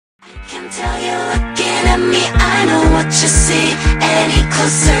tell you're looking at me, I know what you see. Any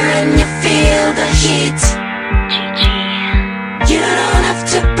closer and you feel the heat. You don't have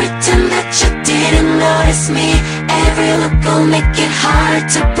to pretend that you didn't notice me. Every look will make it hard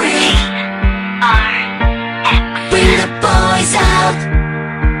to breathe. Bring the boys out.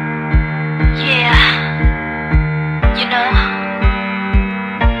 Yeah, you know.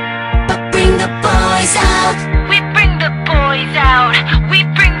 But bring the boys out. We bring the boys out. We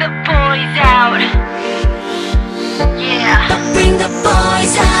bring the boys out. Yeah. But bring the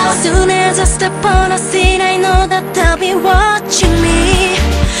boys out. Soon as I step on a scene, I know that they'll be watching me,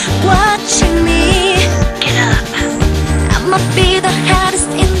 watching me. Get up. I'ma be the hottest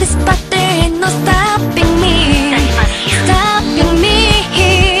in this spot, there ain't no stopping me, stopping me.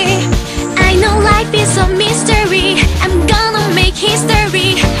 I know life is a mystery, I'm gonna make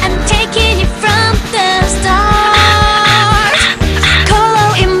history. I'm taking it from the start. Call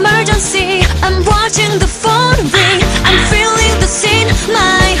out emergency, I'm watching the phone ring. I'm feeling the scene,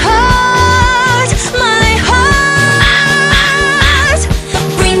 my heart, my heart.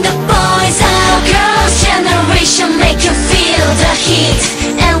 Bring the boys out. Girls' generation make you feel the heat.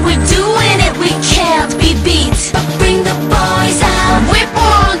 And we're doing it, we can't be beat. But bring the boys out. We're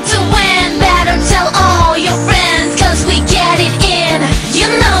born to win. Better tell all your friends, cause we get it in. You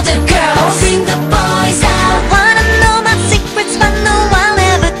know the girls. Bring the boys out. Wanna know my secrets, but no one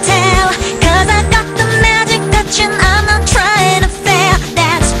ever tell. Cause I got the magic touch and I'm not trying to fail.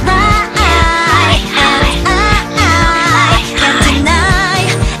 That's right, I can't deny.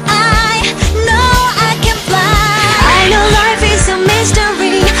 I know I can fly. I know life is a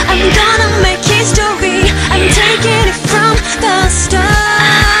mystery, I'm gonna make history. I'm taking it from the start.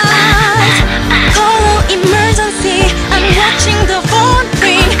 Call out emergency, I'm watching the phone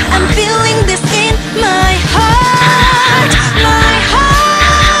ring. I'm feeling this in my heart, my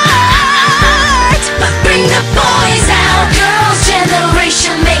heart. But bring the boys out. Girls'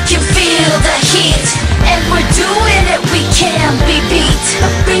 generation make you feel the heat. And we're doing it, we can't be beat.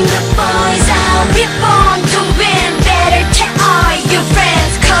 But bring the boys out. We're born to win. Better tell all your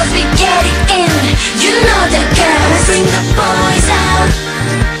friends, cause we get it in. You know the girls. Bring the boys out.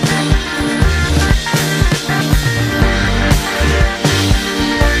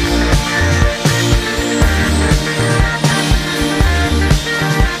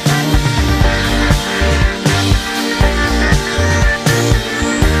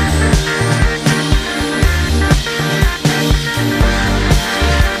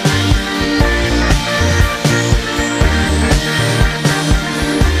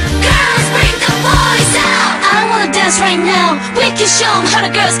 Girls, bring the boys out. I wanna dance right now. We can show 'em how the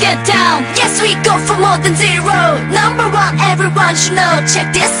girls get down. Yes, we go for more than zero. Number one, everyone should know.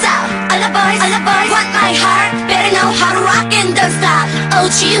 Check this out. All the boys want my heart. Better know how to rock and don't stop.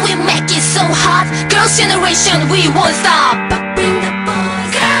 OG, we make it so hot. Girls' generation, we won't stop. But bring the boys.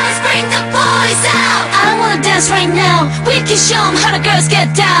 Girls, bring the boys out. I wanna dance right now. We can show 'em how the girls get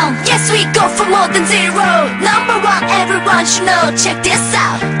down. Yes, we go for more than zero. Number one, everyone should know. Check this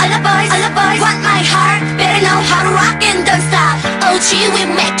out. All the boys want my heart. Better know how to rock and don't stop. OG, we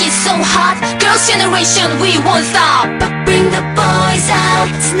make it so hot. Girls' generation, we won't stop. But bring the boys out.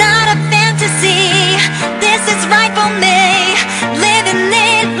 It's not a fantasy, this is right for me. Living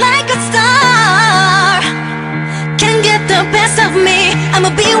it like a star. Can't get the best of me, I'ma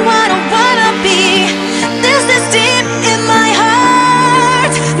be what I wanna be. This is deep in my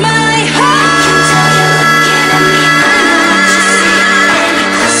heart, my heart. I can tell you're looking at me, I know what you see. Any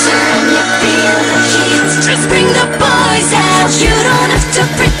closer and you feel the heat. Just bring the boys out. You don't have to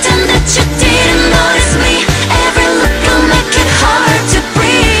pretend that you didn't notice me. Every look will make it hard to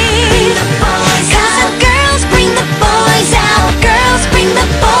breathe. Bring the boys out.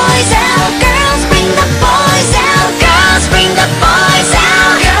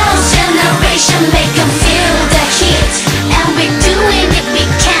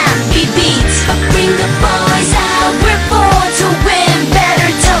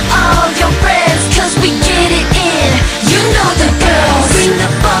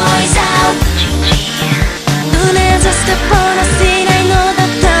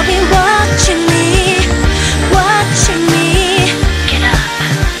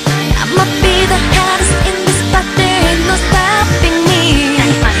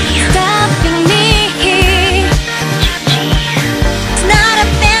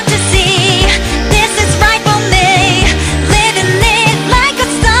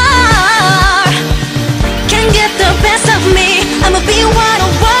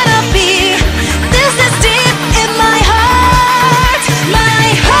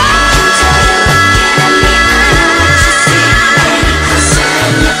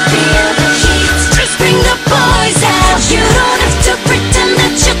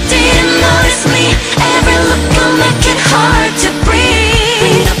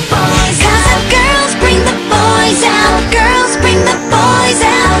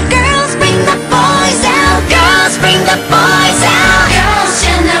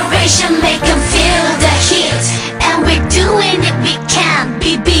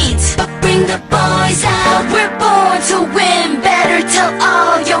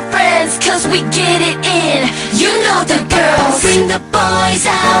 all your friends, cause we get it in. You know the girls, bring the boys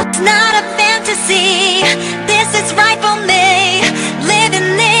out. It's not a fantasy, this is rightful